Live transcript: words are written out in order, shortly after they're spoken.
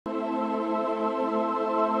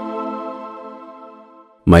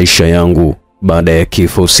Maisha yangu baada ya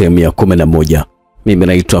kifo sehemu ya 11. Mimi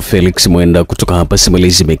naitwa Felix Mwenda kutoka hapa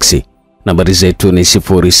Simulizimix. Nambari zetu ni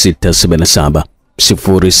 0677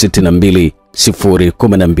 062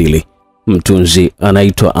 012. Mtunzi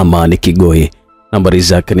anaitwa Amani Kigoye. Nambari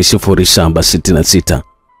zake ni 0766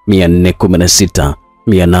 416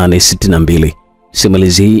 862.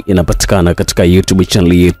 Simulizi hii inapatikana katika YouTube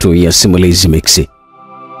channel yetu ya Simulizimix.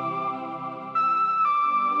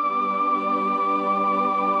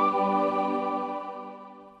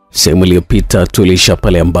 Sehemu iliyopita tulisha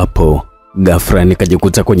pale ambapo ghafla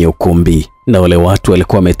nikajikuta kwenye ukumbi na wale watu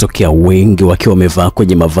walikuwa wametokea wengi wakiwa wamevaa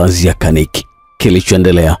kwenye mavazi ya kaniki.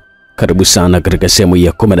 Kilichoendelea, karibu sana katika sehemu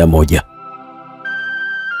ya 11.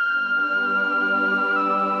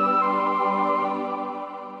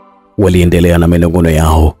 Waliendelea na minong'ono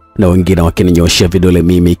yao na wengine wakininyoshia vidole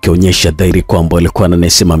mimi, ikionyesha dhahiri kwamba walikuwa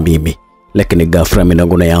wananisema mimi. Lakini ghafla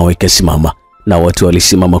minong'ono yao ikasimama na watu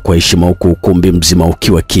walisimama kwa heshima, huku ukumbi mzima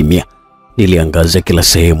ukiwa kimya. Niliangaza kila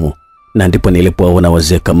sehemu na ndipo nilipoona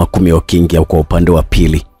wazee kama 10 wakiingia kwa upande wa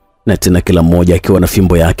pili, na tena kila mmoja akiwa na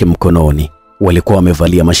fimbo yake mkononi. Walikuwa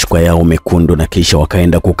wamevalia mashuka yao mekundu na kisha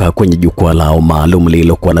wakaenda kukaa kwenye jukwaa lao maalum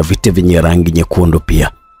lililokuwa na viti vyenye rangi nyekundu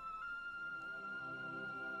pia.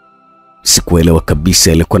 Sikuelewa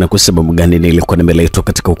kabisa ilikuwa na kwa sababu gani nilikuwa nimeletwa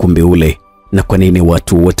katika ukumbi ule, na kwa nini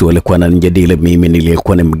watu wote walikuwa wananijadili mimi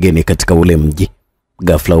niliyekuwa ni mgeni katika ule mji.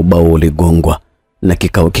 Ghafla ubao uligongwa na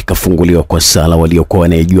kikao kikafunguliwa kwa sala waliokuwa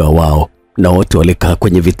wanajua wao, na wote walikaa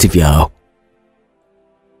kwenye viti vyao.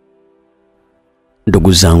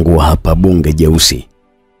 Ndugu zangu hapa bunge jeusi,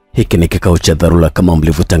 hiki ni kikao cha dharura kama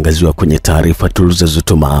mlivyotangaziwa kwenye taarifa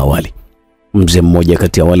tulizozituma awali. Mzee mmoja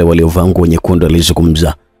kati ya wale waliovaa nguo nyekundu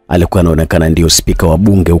alizungumza. Alikuwa anaonekana ndio spika wa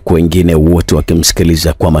bunge, huku wengine wote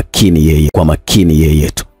wakimsikiliza kwa makini yeye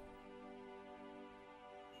tu.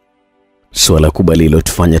 Swala kubwa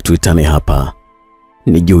lililotufanya tuitane hapa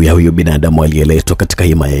ni juu ya huyu binadamu aliyeletwa katika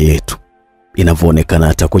himaya yetu. Inavyoonekana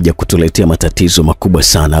atakuja kutuletea matatizo makubwa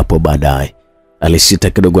sana hapo baadaye. Alisita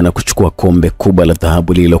kidogo na kuchukua kombe kubwa la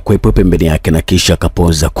dhahabu lililokuwepo pembeni yake, na kisha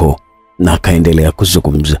akapoza koo na akaendelea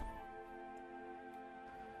kuzungumza.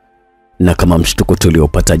 Na kama mshtuko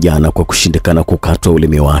tuliopata jana kwa kushindikana kukatwa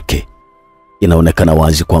ulimi wake, inaonekana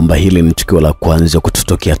wazi kwamba hili ni tukio la kwanza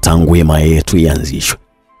kututokea tangu himaya yetu ianzishwe.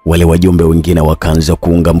 Wale wajumbe wengine wakaanza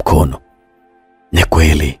kuunga mkono. Ni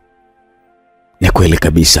kweli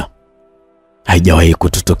kabisa, haijawahi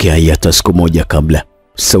kututokea hata siku moja kabla.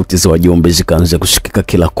 Sauti za wajumbe zikaanza kusikika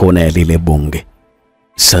kila kona ya lile bunge.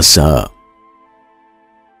 Sasa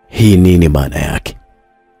hii nini maana yake?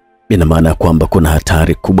 Ina maana kwamba kuna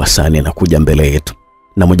hatari kubwa sana inakuja mbele yetu,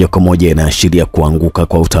 na moja kwa moja inaashiria kuanguka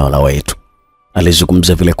kwa utawala wetu.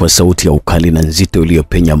 Alizungumza vile kwa sauti ya ukali na nzito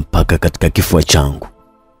iliyopenya mpaka katika kifua changu.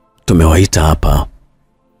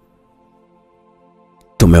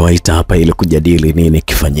 Tumewaita hapa ili kujadili nini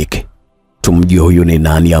kifanyike. Tumjue huyu ni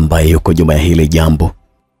nani ambaye yuko nyuma ya hili jambo,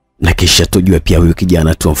 na kisha tujue pia huyu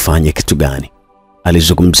kijana tumfanye kitu gani.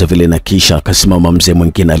 Alizungumza vile na kisha akasimama mzee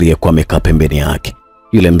mwingine aliyekuwa amekaa pembeni yake.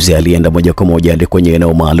 Yule mzee alienda moja kwa moja hadi kwenye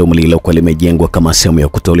eneo maalum lililokuwa limejengwa kama sehemu ya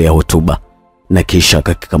kutolea hotuba, na kisha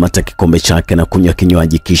akakamata kikombe chake na kunywa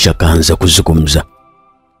kinywaji, kisha akaanza kuzungumza.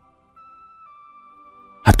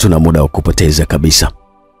 Hatuna muda wa kupoteza kabisa,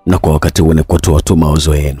 na kwa wakati huu ni kutoa tu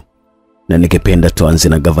mawazo yenu, na ningependa tuanze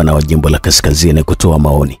na gavana wa jimbo la Kaskazini kutoa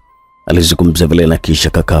maoni. Alizungumza vile na kisha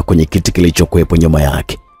kakaa kwenye kiti kilichokuwepo nyuma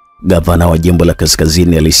yake. Gavana wa jimbo la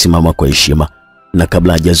Kaskazini alisimama kwa heshima, na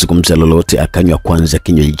kabla hajazungumza lolote akanywa kwanza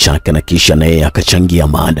kinywaji chake, na kisha naye akachangia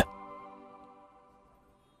mada.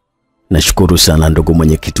 Nashukuru sana ndugu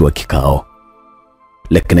mwenyekiti wa kikao,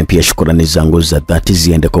 lakini pia shukrani zangu za dhati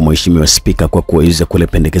ziende kwa mheshimiwa spika kwa kuweza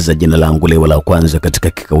kulependekeza jina langu leo la kwanza katika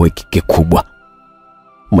kikao hiki kikubwa.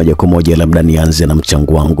 Moja kwa moja labda nianze na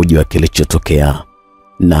mchango wangu juu ya kilichotokea.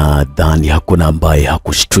 Na dhani hakuna ambaye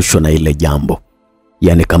hakushtushwa na ile jambo.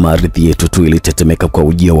 Yaani kama ardhi yetu tu ilitetemeka kwa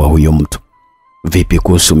ujio wa huyo mtu. Vipi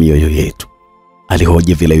kuhusu mioyo yetu?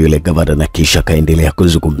 Alihoji vile yule gavana, na kisha kaendelea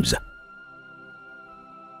kuzungumza.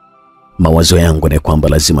 Mawazo yangu ni kwamba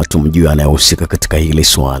lazima tumjue anayehusika katika hili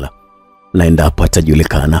swala, na endapo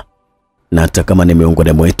atajulikana, na hata kama ni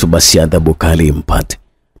miongoni mwetu, basi adhabu kali impate.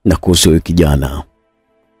 Na kuhusu huyu kijana,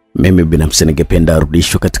 mimi binafsi ningependa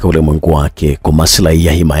arudishwe katika ulimwengu wake kwa maslahi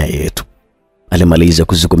ya himaya yetu. Alimaliza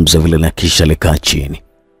kuzungumza vile na kisha alikaa chini.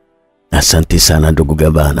 Asante sana ndugu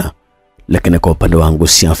gavana, lakini kwa upande wangu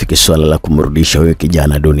siafiki swala la kumrudisha huyo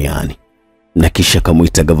kijana duniani. Na kisha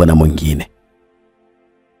kamuita gavana mwingine.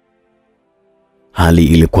 Hali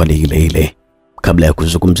ilikuwa ni ile ile. Kabla ya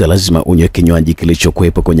kuzungumza lazima unywe kinywaji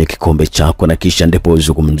kilichokuwepo kwenye kikombe chako, na kisha ndipo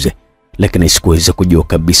uzungumze. lakini sikuweza kujua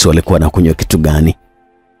kabisa walikuwa wanakunywa kitu gani.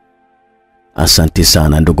 Asante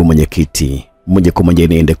sana ndugu mwenyekiti, moja kwa moja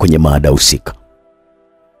niende kwenye mada husika.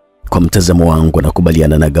 Kwa mtazamo wangu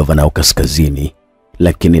nakubaliana na gavana wa Kaskazini,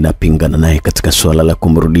 lakini napingana naye katika swala la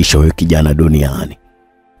kumrudisha huyo kijana duniani.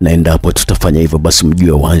 Na endapo tutafanya hivyo, basi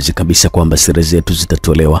mjue wazi kabisa kwamba siri zetu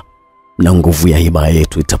zitatolewa na nguvu ya himaya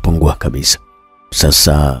yetu itapungua kabisa.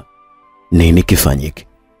 Sasa nini kifanyike?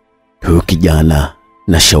 Huyo kijana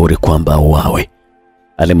nashauri kwamba auawe.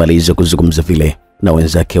 Alimaliza kuzungumza vile na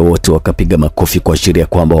wenzake wote wakapiga makofi kuashiria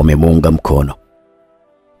kwamba wamemuunga mkono.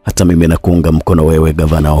 Hata mimi nakuunga mkono wewe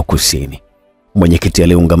gavana wa Kusini. Mwenyekiti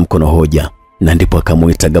aliunga mkono hoja na ndipo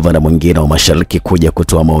akamuita gavana mwingine wa Mashariki kuja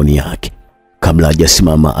kutoa maoni yake. Kabla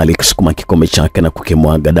hajasimama alikisukuma kikombe chake na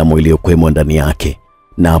kukimwaga damu iliyokuwemo ndani yake.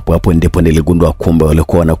 Na hapo ndipo niligundua kumbe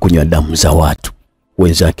walikuwa wanakunywa damu za watu.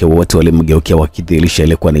 Wenzake wote walimgeukia wakidhihirisha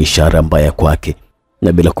ilikuwa ni ishara mbaya kwake.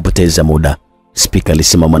 Na bila kupoteza muda, spika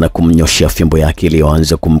alisimama na kumnyoshia fimbo yake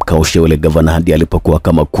iliyoanza kumkausha yule gavana hadi alipokuwa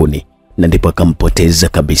kama kuni, na ndipo akampoteza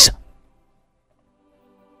kabisa.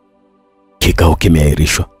 Kikao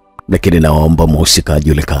kimeahirishwa, lakini naomba mhusika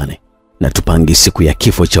ajulikane na tupange siku ya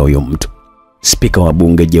kifo cha huyo mtu. Spika wa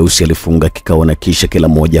bunge jeusi alifunga kikao na kisha kila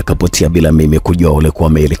mmoja akapotea bila mimi kujua walikuwa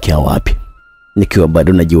wameelekea wapi. Nikiwa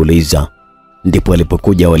bado najiuliza, ndipo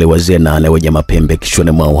alipokuja wale wazee nane wenye mapembe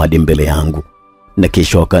kichwani mwao hadi mbele yangu, na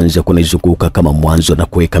kisha wakaanza kunizunguka kama mwanzo na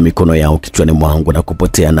kuweka mikono yao kichwani mwangu na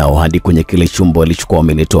kupotea nao hadi kwenye kile chumba walichokuwa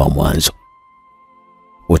wamenitoa mwanzo.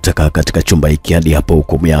 Utakaa katika chumba hiki hadi hapo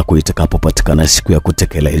hukumu yako itakapopatikana siku ya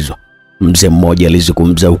kutekelezwa. Mzee mmoja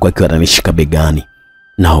alizungumza huku akiwa ananishika begani,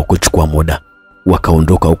 na kuchukua muda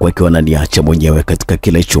wakaondoka huku akiwa ananiacha mwenyewe katika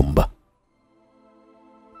kile chumba.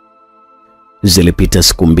 Zilipita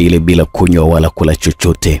siku 2 bila kunywa wala kula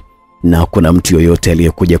chochote, na kuna mtu yoyote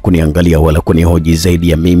aliyekuja kuniangalia wala kunihoji zaidi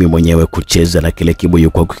ya mimi mwenyewe kucheza na kile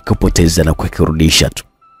kibuyu kwa kukipoteza na kukirudisha tu.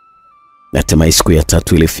 Hatimaye siku ya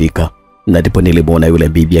 3 ilifika, na ndipo nilimwona yule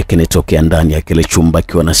bibi akinitokea ndani ya kile chumba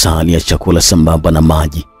akiwa na sahani ya chakula sambamba na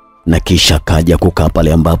maji, na kisha akaja kukaa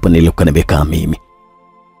pale ambapo nilikuwa nimekaa mimi.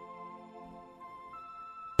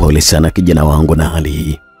 Pole sana kijana wangu na hali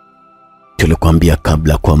hii. Tulikwambia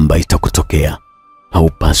kabla kwamba itakutokea.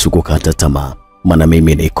 Haupaswi kukata tamaa, maana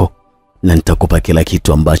mimi niko na nitakupa kila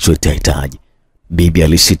kitu ambacho utahitaji. Bibi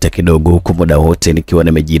alisita kidogo huku muda wote nikiwa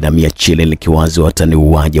nimejinamia chini nikiwaza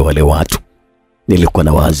wataniuaje wale watu. Nilikuwa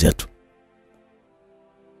nawaza tu,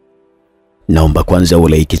 naomba kwanza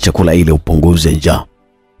ule hiki chakula ili upunguze njaa,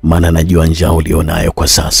 maana najua njaa ulionayo kwa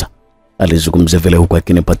sasa. Alizungumza vile huku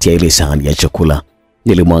akinipatia ile sahani ya chakula.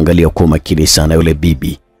 Nilimwangalia kwa makini sana yule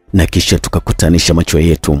bibi, na kisha tukakutanisha macho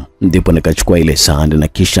yetu. Ndipo nikachukua ile sahani na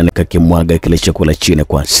kisha nikakimwaga kile chakula chini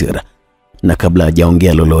kwa hasira. Na kabla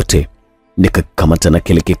hajaongea lolote, nikakamata na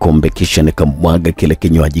kile kikombe kisha nikamwaga kile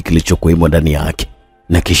kinywaji kilichokuwemo ndani yake.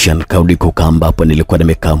 Na kisha nikarudi kukaa ambapo nilikuwa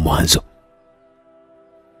nimekaa mwanzo.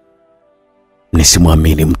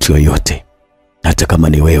 Nisimwamini mtu yoyote, hata kama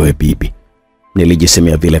ni wewe bibi,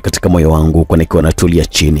 nilijisemea vile katika moyo wangu kwa nikiwa natulia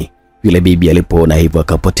chini. Yule bibi alipoona hivyo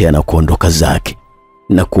akapotea na kuondoka zake.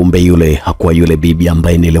 Na kumbe yule hakuwa yule bibi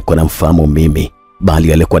ambaye nilikuwa namfahamu mimi,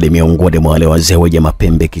 bali alikuwa ni miongoni mwa wale wazee wenye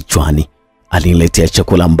mapembe kichwani. Aliniletea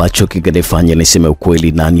chakula ambacho kingenifanya niseme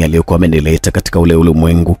ukweli nani aliyekuwa amenileta katika ule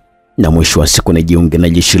ulimwengu, na mwisho wa siku nijiunge na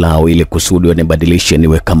jeshi lao ili kusudi wanibadilishe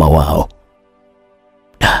niwe kama wao.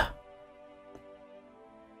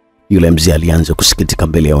 Yule mzee alianza kusikitika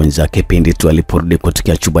mbele ya wenzake pindi tu aliporudi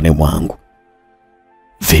kutoka chumbani mwangu.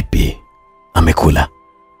 Vipi? Amekula?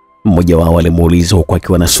 Mmoja wao alimuuliza huku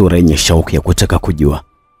akiwa na sura yenye shauku ya kutaka kujua.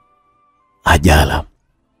 Ajala.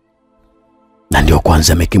 Na ndio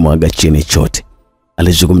kwanza amekimwaga chini chote.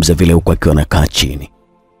 Alizungumza vile huku akiwa anakaa chini.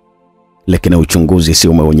 Lakini uchunguzi si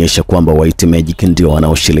umeonyesha kwamba White Magic ndio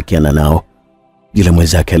wanaoshirikiana nao? Yule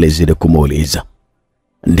mwenzake alizidi kumuuliza.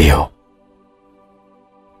 Ndio.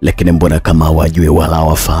 Lakini mbona kama hawajui wala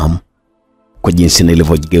hawafahamu? Kwa jinsi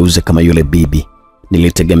nilivyojigeuza kama yule bibi,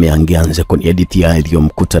 nilitegemea angeanza kunihadithia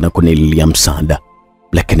iliyomkuta na kunililia msaada.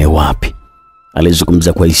 Lakini wapi?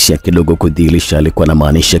 Alizungumza kwa hisia kidogo kudhihirisha alikuwa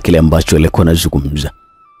anamaanisha kile ambacho alikuwa anazungumza.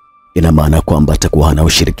 Ina maana kwamba atakuwa hana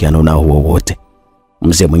ushirikiano nao wowote.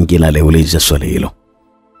 Mzee mwingine aliuliza swali hilo.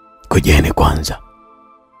 Kujeni kwanza,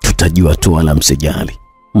 tutajua tu wala msijali.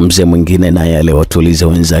 Mzee mwingine naye aliwatuliza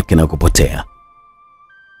wenzake na kupotea.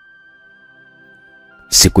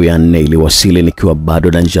 Siku ya 4 iliwasili nikiwa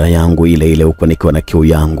bado na njaa yangu ile ile huko nikiwa na kiu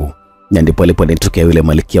yangu. Na ndipo aliponitokea yule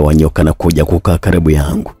malkia wa nyoka na kuja kukaa karibu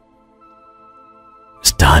yangu.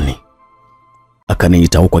 Stani.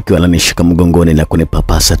 Akaniita huko akiwa ananishika mgongoni na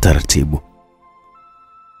kunipapasa taratibu.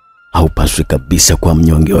 Haupaswi kabisa kwa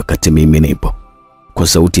mnyonge wakati mimi nipo. Kwa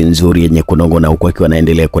sauti nzuri yenye kunong'ona huku akiwa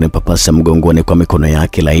anaendelea kunipapasa mgongoni kwa mikono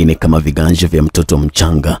yake laini kama viganja vya mtoto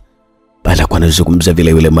mchanga. Baada kwa anazungumza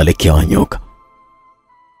vile vile malkia wa nyoka.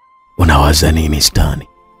 Unawaza nini Stani?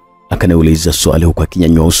 Akaniuliza swali huku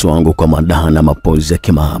akinyanyua uso wangu kwa madaha na mapozi ya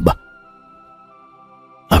kimahaba.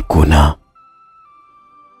 Hakuna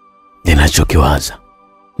ninachokiwaza,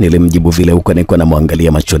 nilimjibu vile huku nilikuwa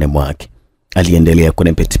namwangalia machoni mwake. Aliendelea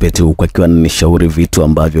kunipetipeti huku akiwa ananishauri vitu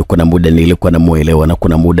ambavyo kuna muda nilikuwa namuelewa na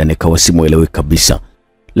kuna muda nikawa simuelewi kabisa,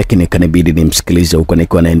 lakini kanibidi nimsikilize huku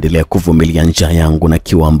nilikuwa naendelea kuvumilia njaa yangu na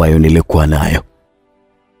kiu ambayo nilikuwa nayo.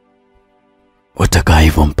 Utakaa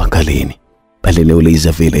hivyo mpaka lini?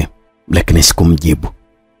 Aliniuliza vile, lakini sikumjibu.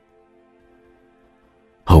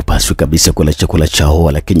 Haupaswi kabisa kula chakula chao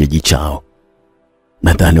wala kinywaji chao.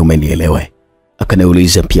 Nadhani umenielewa.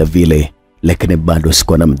 Akaniuliza pia vile, lakini bado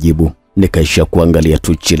sikuwa namjibu. Nikaisha kuangalia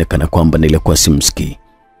tu chini kana kwamba nilikuwa simsikii.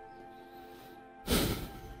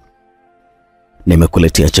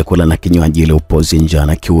 Nimekuletea chakula na kinywaji ili upoze njaa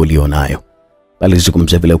na kiu ulionayo.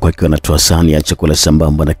 Alizungumza vile kwa akiwa anatoa sahani ya chakula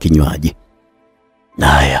sambamba na kinywaji.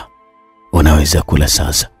 Haya, unaweza kula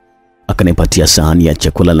sasa. Akanipatia sahani ya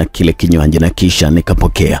chakula na kile kinywaji na kisha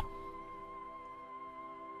nikapokea.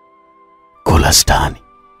 Kula Stani.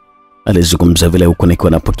 Alizungumza vile huku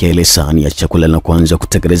nikiwa napokea ile sahani ya chakula na kuanza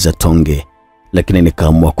kutekeleza tonge, lakini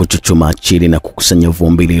nikaamua kuchuchuma chini na kukusanya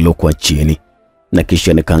vumbi lililokuwa chini, na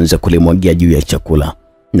kisha nikaanza kulimwagia juu ya chakula,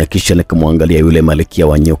 na kisha nikamwangalia yule malkia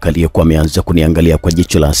wa nyoka aliyekuwa ameanza kuniangalia kwa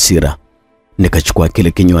jicho la hasira. Nikachukua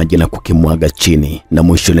kile kinywaji na kukimwaga chini na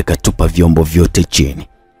mwisho nikatupa vyombo vyote chini.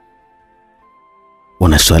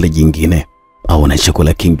 Una swali jingine au una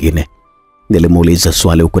chakula kingine? Nilimuuliza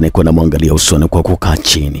swali huku nikiwa namwangalia usoni kwa kukaa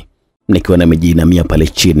chini. Nikiwa nimejinamia pale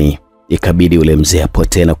chini, ikabidi yule mzee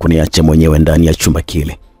apotee na kuniacha mwenyewe ndani ya chumba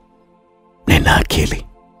kile. Nina akili.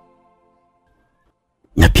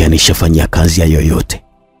 Na pia nishafanyia kazi ya yoyote.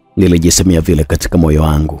 Nilijisemea vile katika moyo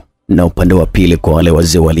wangu, na upande wa pili kwa wale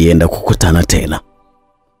wazee walienda kukutana tena.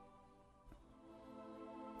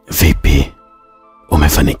 Vipi?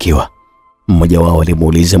 Umefanikiwa? Mmoja wao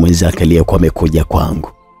alimuuliza mwenzake aliyekuwa amekuja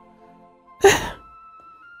kwangu.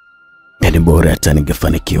 Yaani bora hata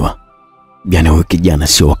ningefanikiwa. Yaani huyu kijana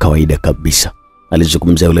sio wa kawaida kabisa.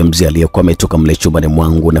 Alizungumza yule mzee aliyekuwa ametoka mle chumbani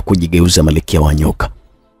mwangu na kujigeuza malkia wa nyoka.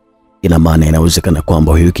 Ina maana inawezekana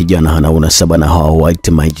kwamba huyu kijana hana unasaba na hawa white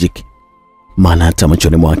magic. Maana hata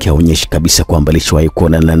machoni mwake haonyeshi kabisa kwamba alishawahi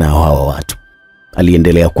kuonana na hawa watu.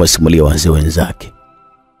 Aliendelea kuwasimulia wazee wenzake.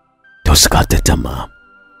 Tusikate tamaa.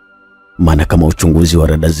 Maana kama uchunguzi wa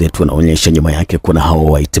rada zetu unaonyesha nyuma yake kuna hawa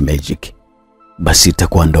white magic, basi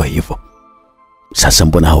itakuwa ndo hivyo. Sasa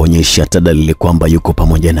mbona haonyeshi hata dalili kwamba yuko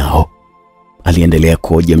pamoja nao? Aliendelea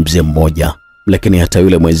kuhoji mzee mmoja, lakini hata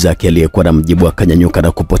yule mwenzake aliyekuwa na mjibu akanyanyuka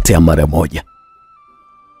na kupotea mara moja.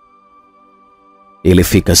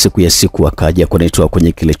 Ilifika siku ya siku akaja kunitoa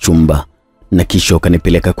kwenye kile chumba na kisha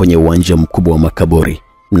akanipeleka kwenye uwanja mkubwa wa makaburi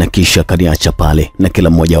na kisha akaniacha pale na kila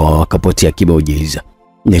mmoja wao akapotea kimeujiza.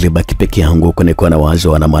 Nilibaki peke yangu huko nikiwa na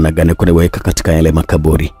wazo wana maana gani kuniweka katika yale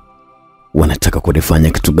makaburi. Wanataka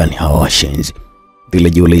kunifanya kitu gani hawa washenzi?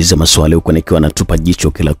 Nilijiuliza maswali huko nikiwa natupa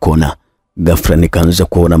jicho kila kona. Ghafla nikaanza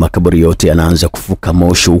kuona makaburi yote yanaanza kufuka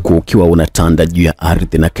moshi huku ukiwa unatanda juu ya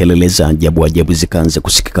ardhi na kelele za ajabu zikaanza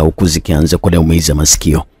kusikika huku zikianza kuniumiza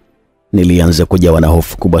masikio. Nilianza kujawa na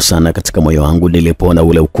hofu kubwa sana katika moyo wangu nilipoona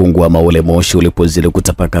ule ukungu ama ule moshi ulipozidi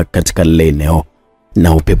kutapaka katika lile eneo,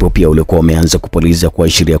 na upepo pia ulikuwa umeanza kupuliza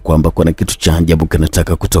kuashiria kwamba kuna kitu cha ajabu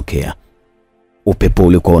kinataka kutokea. Upepo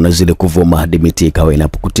ulikuwa unazidi kuvuma hadi miti ikawa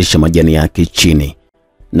inapukutisha majani yake chini,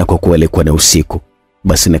 na kwa kuwa ilikuwa ni usiku,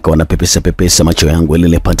 basi nikawa na pepesa macho yangu ili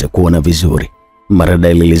nipate kuona vizuri. Mara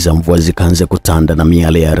dalili za mvua zikaanza kutanda na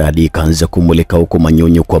miale ya radi ikaanza kumulika huko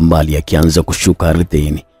manyunyu kwa mbali yakianza kushuka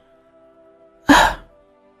ardhini.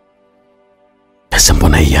 Sasa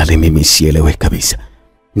mbona hii hali mimi sielewi kabisa?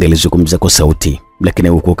 Nilizungumza kwa sauti, lakini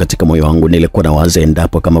huko katika moyo wangu nilikuwa nawaza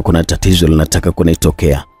endapo kama kuna tatizo linataka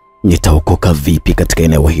kunitokea, nitaokoka vipi katika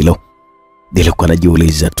eneo hilo? Nilikuwa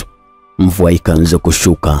najiuliza tu. Mvua ikaanza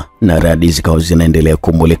kushuka na radi zikawa zinaendelea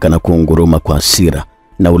kumulika na kuunguruma kwa hasira,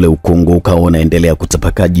 na ule ukungu ukawa unaendelea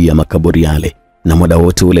kutapakaa juu ya makaburi yale, na muda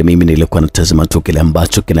wote ule mimi nilikuwa natazama tu kile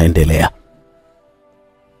ambacho kinaendelea.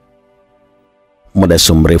 Muda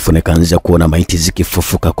si mrefu nikaanza kuona maiti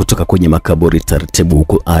zikifufuka kutoka kwenye makaburi taratibu,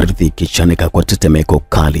 huku ardhi ikichanika kwa tetemeko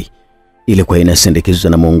kali. Ilikuwa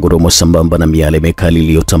inasindikizwa na mungurumo sambamba na miale mikali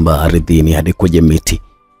iliyotambaa ardhini hadi kwenye miti,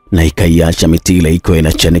 na ikaiacha miti ile ikiwa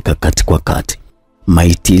inachanika kati kwa kati.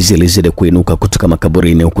 Maiti zilizidi kuinuka kutoka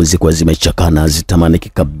makaburini huku zilikuwa zimechakana, zitamaniki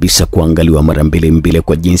kabisa kuangaliwa mara mbili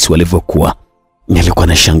kwa jinsi walivyokuwa. Nilikuwa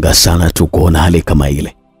nashangaa sana tu kuona hali kama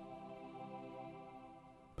ile.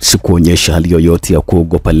 Sikuonyesha hali yoyote ya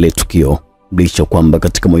kuogopa lile tukio, licha kwamba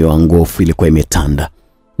katika moyo wangu hofu ilikuwa imetanda.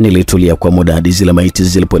 Nilitulia kwa muda hadi zile maiti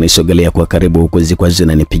ziliponisogelea kwa karibu huku zilikuwa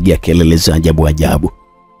zinanipigia kelele za ajabu.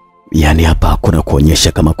 Yaani hapa hakuna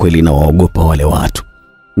kuonyesha kama kweli na waogopa wale watu.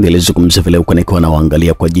 Nilizungumza vile huko nikiwa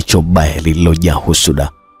nawaangalia kwa jicho baya lililojaa husuda.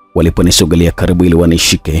 Waliponisogelea karibu ili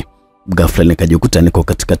wanishike, ghafla nikajikuta niko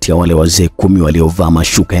katikati ya wale wazee 10 waliovaa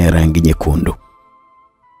mashuka ya rangi nyekundu.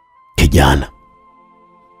 Kijana,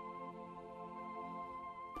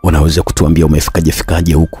 unaweza kutuambia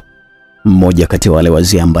umefikaje huku? Mmoja kati ya wale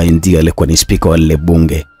wazee ambaye ndiye alikuwa ni spika wa lile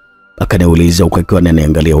bunge akaniuliza huku akiwa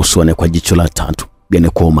ananiangalia usoni kwa jicho la tatu, yani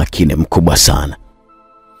kwa umakini mkubwa sana.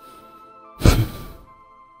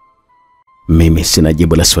 Mimi sina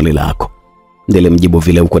jibu la swali lako. Nilimjibu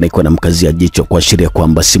vile huko nikiwa namkazia jicho kuashiria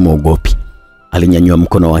kwamba simuogopi. Alinyanyua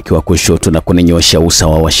mkono wake wa kushoto na kuninyosha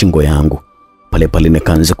usawa wa shingo yangu. Pale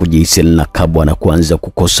nikaanza kujihisi na kabwa na kuanza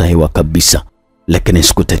kukosa hewa kabisa, lakini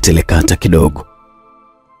sikuteteleka hata kidogo.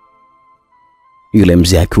 Yule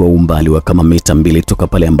mzee akiwa umbali wa kama mita 2 toka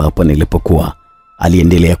pale ambapo nilipokuwa,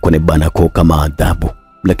 aliendelea kunibana kwa kama adhabu,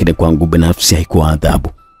 lakini kwangu binafsi haikuwa adhabu,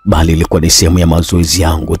 bali ilikuwa ni sehemu ya mazoezi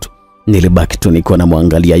yangu tu. Nilibaki tu nikiwa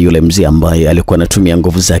namwangalia yule mzee ambaye alikuwa anatumia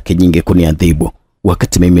nguvu zake nyingi kuniadhibu,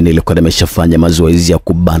 wakati mimi nilikuwa nimeshafanya mazoezi ya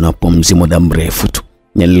kubana pumzi muda mrefu tu.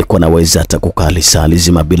 Nilikuwa naweza hata kukaa saa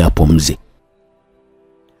nzima bila pumzi.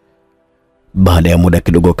 Baada ya muda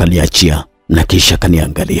kidogo kaniachia na kisha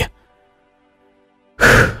kaniangalia.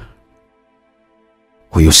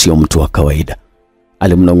 Huyu sio mtu wa kawaida,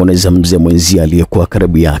 alimnong'oneza mzee mwenzie aliyekuwa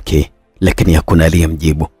karibu yake, lakini hakuna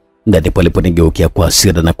aliyemjibu. Ndipo aliponigeukia kwa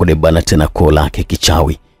hasira na kunibana tena koo lake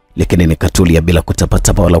kichawi, lakini nikatulia bila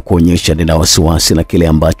kutapatapa wala kuonyesha nina wasiwasi na kile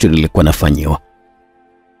ambacho nilikuwa nafanyiwa.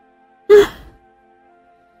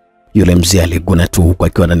 Yule mzee aliguna tu huku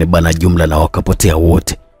akiwa ananibana jumla na wakapotea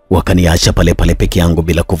wote, wakaniacha pale peke yangu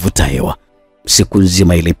bila kuvuta hewa. Siku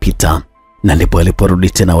nzima ilipita na ndipo aliporudi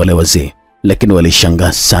tena wale wazee, lakini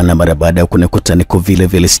walishangaa sana mara baada ya kunikuta niko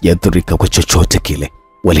vile sijadhurika kwa chochote kile.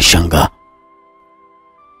 Walishangaa.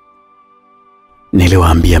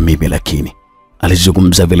 Niliwaambia mimi, lakini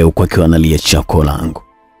alizungumza vile huko akiwa analia chako langu.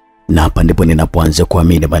 Na hapa ndipo ninapoanza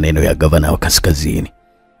kuamini maneno ya gavana wa Kaskazini.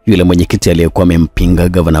 Yule mwenyekiti aliyekuwa amempinga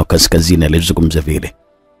gavana wa Kaskazini alizungumza vile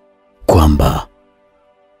kwamba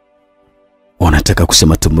wanataka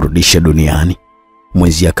kusema tumrudishe duniani.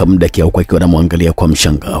 Mwenzi akamdakia huko akiwa anamwangalia kwa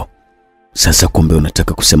mshangao. Sasa kumbe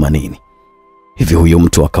unataka kusema nini? Hivi huyo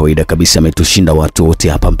mtu wa kawaida kabisa ametushinda watu wote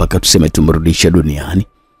hapa mpaka tuseme tumrudishe duniani?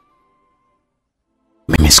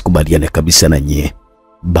 Mimi sikubaliana kabisa na nyie.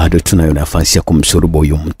 Bado tunayo nafasi ya kumsurubu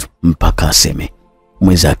huyu mtu mpaka aseme.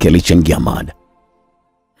 Mwenzake alichangia mada.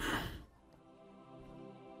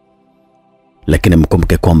 Lakini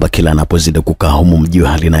mkumbuke kwamba kila anapozidi kukaa humu mjue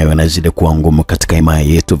hali nayo inazidi kuwa ngumu katika himaya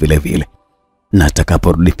yetu vile. Na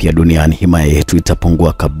atakaporudi pia duniani himaya yetu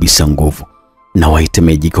itapungua kabisa nguvu. Na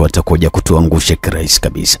wahitemeji watakuja kutuangusha kirahisi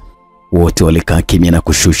kabisa. Wote walikaa kimya na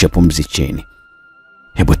kushusha pumzi chini.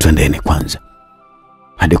 Hebu twendeni kwanza.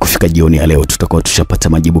 Hadi kufika jioni ya leo tutakuwa tushapata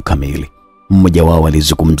majibu kamili. Mmoja wao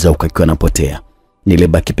alizungumza huko akiwa anapotea.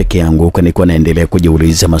 Nilibaki peke yangu huko nilikuwa naendelea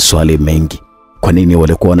kujiuliza maswali mengi. Kwa nini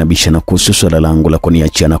walikuwa wanabishana kuhusu swala langu la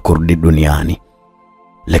kuniachia na kurudi duniani?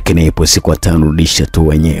 Lakini ipo siku atanirudisha tu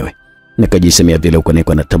wenyewe. Nikajisemea vile huko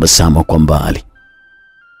nilikuwa natabasamu kwa mbali.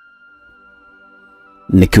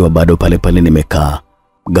 Nikiwa bado pale nimekaa,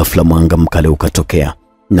 ghafla mwanga mkali ukatokea.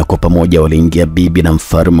 Na kwa pamoja waliingia bibi na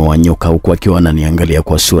mfalme wa nyoka huku akiwa ananiangalia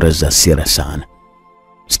kwa sura za hasira sana.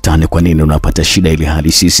 Stani, kwa nini unapata shida ili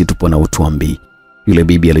hali sisi tupo na utuambii? Yule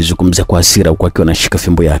bibi alizungumza kwa hasira huku akiwa anashika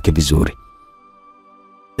fimbo yake vizuri.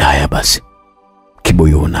 Haya basi,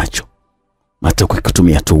 kibuyu unacho, hata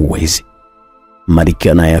kukitumia tu uwezi.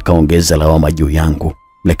 Malkia naye akaongeza lawama juu yangu,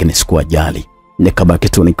 lakini sikuwajali. Nikabaki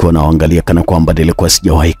tu nikiwa naangalia kana kwamba nilikuwa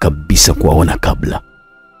sijawahi kabisa kuwaona kabla.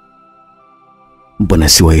 Mbona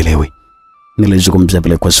siwaelewi? Nilizungumza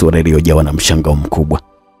vile kwa sura iliyojawa na mshangao mkubwa.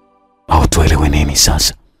 Au tuelewe nini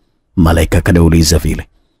sasa? Malaika kaniuliza vile.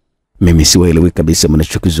 Mimi siwaelewi kabisa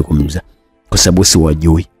mnachokizungumza, kwa sababu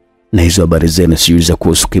siwajui. Na hizo habari zenu siuza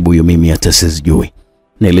kuhusu kibuyu mimi hata sizijui.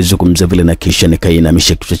 Nilizungumza vile na kisha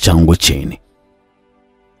nikainamisha kichwa changu chini.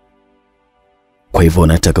 Kwa hivyo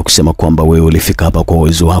nataka kusema kwamba wewe ulifika hapa kwa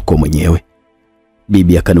uwezo wako mwenyewe?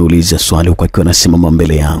 Bibi akaniuliza swali huku akiwa anasimama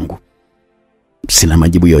mbele yangu. Sina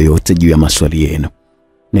majibu yoyote juu ya maswali yenu.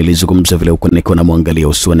 Nilizungumza vile huko niko na mwangalia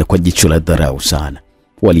usoni kwa jicho la dharau sana.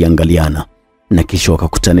 Waliangaliana na kisha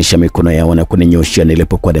wakakutanisha mikono yao na kuninyoshia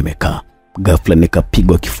nilipokuwa nimekaa. Ghafla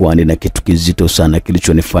nikapigwa kifuani na kitu kizito sana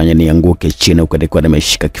kilichonifanya nianguke chini huko nilikuwa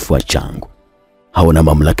nimeshika kifua changu. Hauna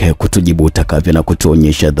mamlaka ya kutujibu utakavyo na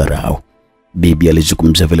kutuonyesha dharau. Bibi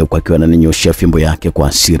alizungumza vile huko akiwa ananinyoshia fimbo yake kwa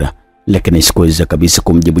hasira, lakini sikuweza kabisa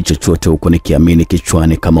kumjibu chochote huko nikiamini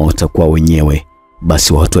kichwani kama watakuwa wenyewe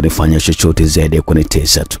basi watu wanifanya chochote zaidi ya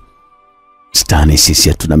kunitesa tu. Stani, sisi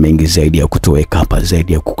hatuna mengi zaidi ya kutoweka hapa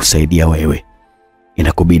zaidi ya kukusaidia wewe.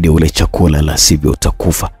 Inakubidi ule chakula, la sivyo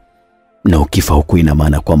utakufa. Na ukifa huku ina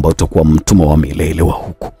maana kwamba utakuwa mtumwa wa milele wa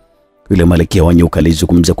huku. Yule malkia wa nyoka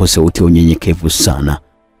alizungumza kwa sauti ya unyenyekevu sana.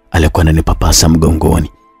 Alikuwa ananipapasa mgongoni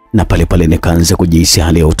na pale pale nikaanza kujihisi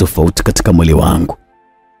hali ya utofauti katika mwili wangu.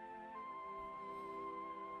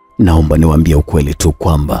 Naomba niwaambie ukweli tu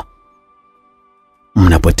kwamba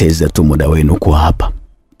mnapoteza tu muda wenu kwa hapa.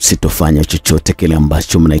 Sitofanya chochote kile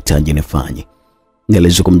ambacho mnahitaji nifanye.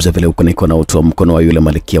 Nilizungumza vile huko niko na utoa mkono wa yule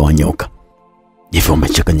malkia wa nyoka. Hivyo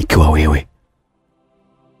umechanganyikiwa wewe?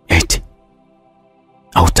 Eti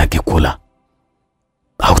hautaki kula,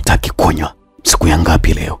 hautaki kunywa? Siku ya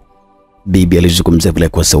ngapi leo? Bibi alizungumza vile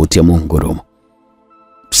kwa sauti ya mungurumo.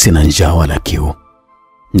 Sina njaa wala kiu,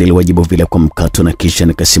 niliwajibu vile kwa mkato na kisha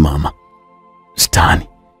nikasimama. Stani,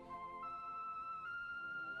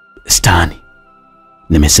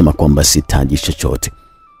 nimesema kwamba sitaji chochote,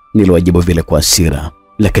 niliwajibu vile kwa hasira,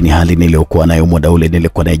 lakini hali niliyokuwa nayo muda ule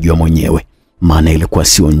nilikuwa najua mwenyewe, maana ilikuwa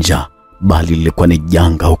sio njaa bali ilikuwa ni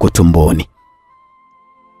janga huko tumboni.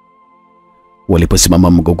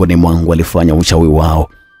 Waliposimama mgongoni mwangu walifanya uchawi wao,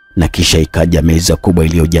 na kisha ikaja meza kubwa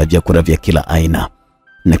iliyojaa vyakula vya kila aina,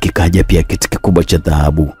 na kikaja pia kiti kikubwa cha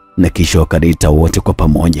dhahabu, na kisha wakaniita wote kwa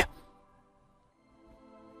pamoja.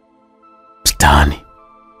 Stani,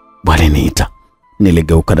 waliniita.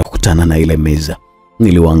 Niligeuka na kukutana na ile meza.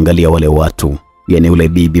 Niliwaangalia wale watu, yani ule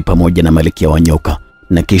bibi pamoja na malkia wa nyoka,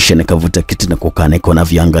 na kisha nikavuta kiti na kukaa na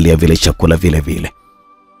viangalia vile chakula vile vile.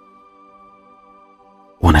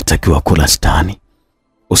 Unatakiwa kula Stani,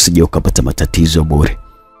 usije ukapata matatizo bure,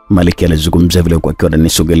 malkia alizungumza vile kwa akiwa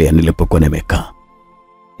ananisogelea nilipokuwa nimekaa.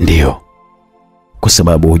 Ndio, kwa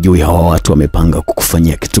sababu hujui hawa watu wamepanga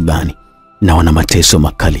kukufanyia kitu gani, na wana mateso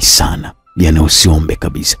makali sana, yani usiombe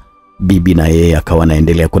kabisa. Bibi na yeye akawa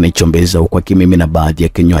anaendelea kunichombeza huko kimimi na baadhi ya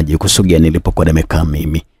kinywaji kusogea nilipokuwa nimekaa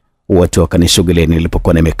mimi. Watu wakanisogelea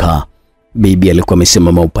nilipokuwa nimekaa. Bibi alikuwa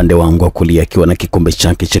amesimama upande wangu wa kulia akiwa na kikombe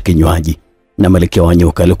chake cha kinywaji, na malkia wa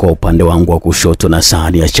nyoka alikuwa upande wangu wa kushoto na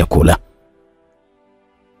sahani ya chakula.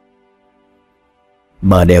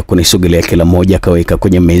 Baada ya kunisogelea kila mmoja akaweka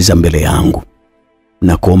kwenye meza mbele yangu.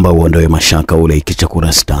 Na kuomba uondoe mashaka ule iki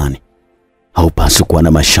chakula Stani. Haupaswi kuwa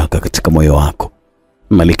na mashaka katika moyo wako.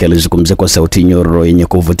 Malkia alizungumza kwa sauti nyororo yenye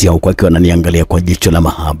kuvutia huku akiwa ananiangalia kwa jicho la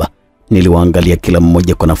mahaba. Niliwaangalia kila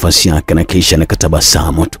mmoja kwa nafasi yake na kisha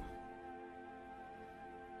nikatabasamu tu.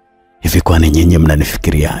 Hivi kwani nyinyi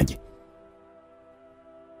mnanifikiriaje?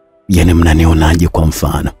 Yani mnanionaje kwa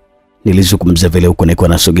mfano? Nilizungumza vile huko niko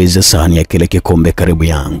nasogeza sahani ya kile kikombe karibu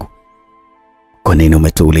yangu. Kwa nini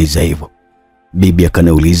umetuuliza hivyo? Bibi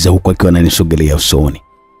akaniuliza huko akiwa ananisogelea usoni.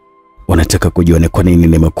 Unataka kujua ni kwa nini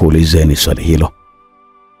nimekuulizeni swali hilo?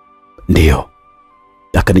 Ndio,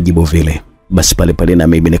 akanijibu vile. Basi pale pale na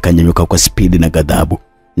mimi nikanyanyuka kwa spidi na ghadhabu,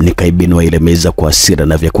 nikaibinua ile meza kwa hasira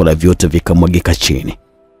na vyakula vyote vikamwagika chini.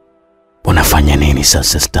 Unafanya nini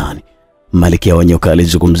sasa Stani? Malkia wa nyoka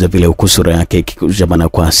alizungumza vile huku sura yake ikikujamana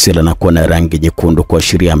kwa hasira na kuwa na rangi nyekundu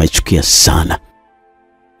kuashiria amechukia sana.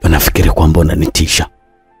 Unafikiri kwamba unanitisha?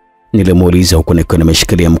 Nilimuuliza huku nikiwa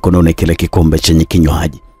nimeshikilia mkononi kile kikombe chenye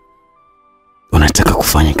kinywaji. Unataka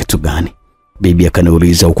kufanya kitu gani? Bibi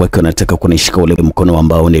akaniuliza huku akiwa anataka kunishika ule mkono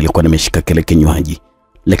ambao nilikuwa nimeshika kile kinywaji,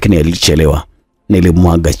 lakini alichelewa.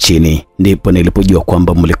 Nilimwaga chini, ndipo nilipojua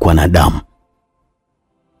kwamba mlikuwa na damu.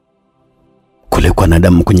 Kulikuwa na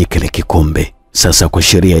damu kwenye kile kikombe. Sasa kwa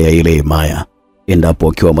sheria ya ile himaya, endapo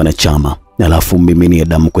ukiwa mwanachama alafu mmiminie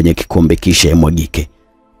damu kwenye kikombe kisha imwagike,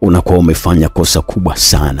 unakuwa umefanya kosa kubwa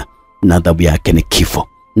sana, na adhabu yake ni kifo,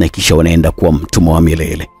 na kisha unaenda kuwa mtumwa wa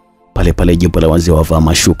milele. Pale pale jipo la wazee wavaa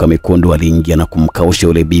mashuka mekundu waliingia na kumkausha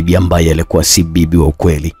yule bibi ambaye alikuwa si bibi wa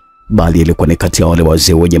ukweli, bali alikuwa ni kati ya wale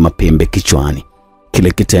wazee wenye mapembe kichwani.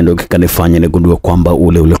 Kile kitendo kikanifanya nigundue kwamba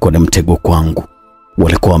ule ulikuwa ni mtego kwangu.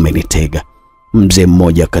 Walikuwa wamenitega. Mzee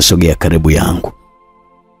mmoja akasogea karibu yangu.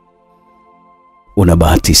 Una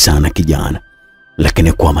bahati sana kijana,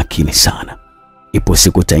 lakini kuwa makini sana. Ipo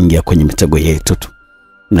siku utaingia kwenye mitego yetu tu.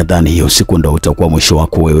 Nadhani hiyo siku ndio utakuwa mwisho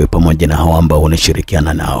wako wewe pamoja na hao ambao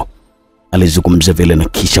unashirikiana nao. Alizungumza vile na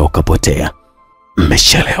kisha wakapotea.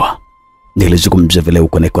 Mmechelewa. Nilizungumza vile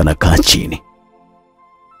huko niko nakaa chini.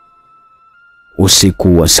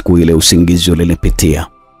 Usiku wa siku ile usingizi ulinipitia,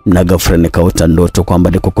 na ghafla nikaota ndoto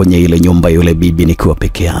kwamba niko kwenye ile nyumba yule bibi nikiwa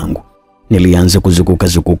peke yangu. Nilianza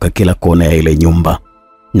kuzunguka kila kona ya ile nyumba,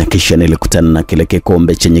 na kisha nilikutana na kile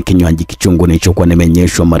kikombe chenye kinywaji kichungu nilichokuwa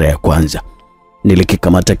nimenyeshwa mara ya kwanza.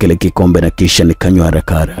 Nilikikamata kile kikombe na kisha nikanywa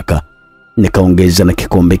haraka. Nikaongeza na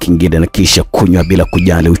kikombe kingine na kisha kunywa bila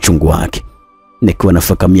kujali uchungu wake. Nikiwa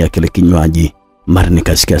nafakamia kile kinywaji, mara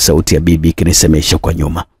nikasikia sauti ya bibi ikinisemesha kwa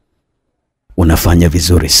nyuma, unafanya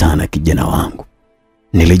vizuri sana kijana wangu.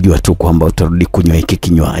 Nilijua tu kwamba utarudi kunywa hiki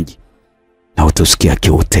kinywaji na utasikia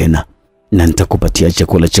kiu tena, na nitakupatia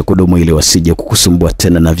chakula cha kudumu ili wasije kukusumbua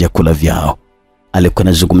tena na vyakula vyao. Alikuwa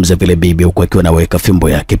anazungumza vile bibi huku akiwa anaweka fimbo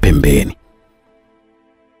yake pembeni.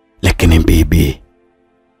 Lakini bibi,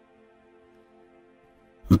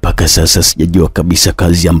 mpaka sasa sijajua kabisa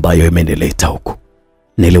kazi ambayo imenileta huku.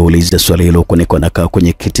 Niliuliza swali hilo huku niko nakaa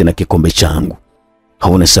kwenye kiti na kikombe changu.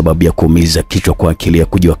 Hauna sababu ya kuumiza kichwa kwa akili ya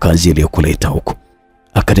kujua kazi iliyokuleta huku.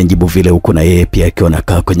 Akanijibu vile huku na yeye pia akiwa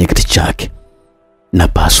anakaa kwenye kiti chake.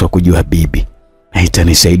 Napaswa kujua bibi,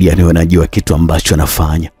 haitanisaidia niwe najua kitu ambacho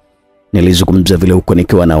nafanya. Nilizungumza vile huku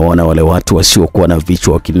nikiwa naona wale watu wasiokuwa na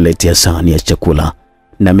vichwa wakiniletea sahani ya chakula,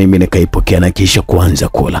 na mimi nikaipokea na kisha kuanza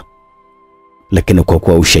kula. Lakini kwa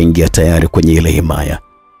kuwa ushaingia tayari kwenye ile himaya,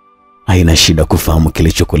 haina shida kufahamu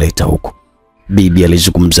kilichokuleta huku. Bibi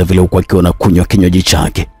alizungumza vile huku akiwa anakunywa kinywaji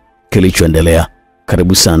chake. Kilichoendelea,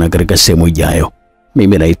 karibu sana katika sehemu ijayo.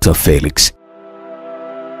 Mimi naitwa Felix.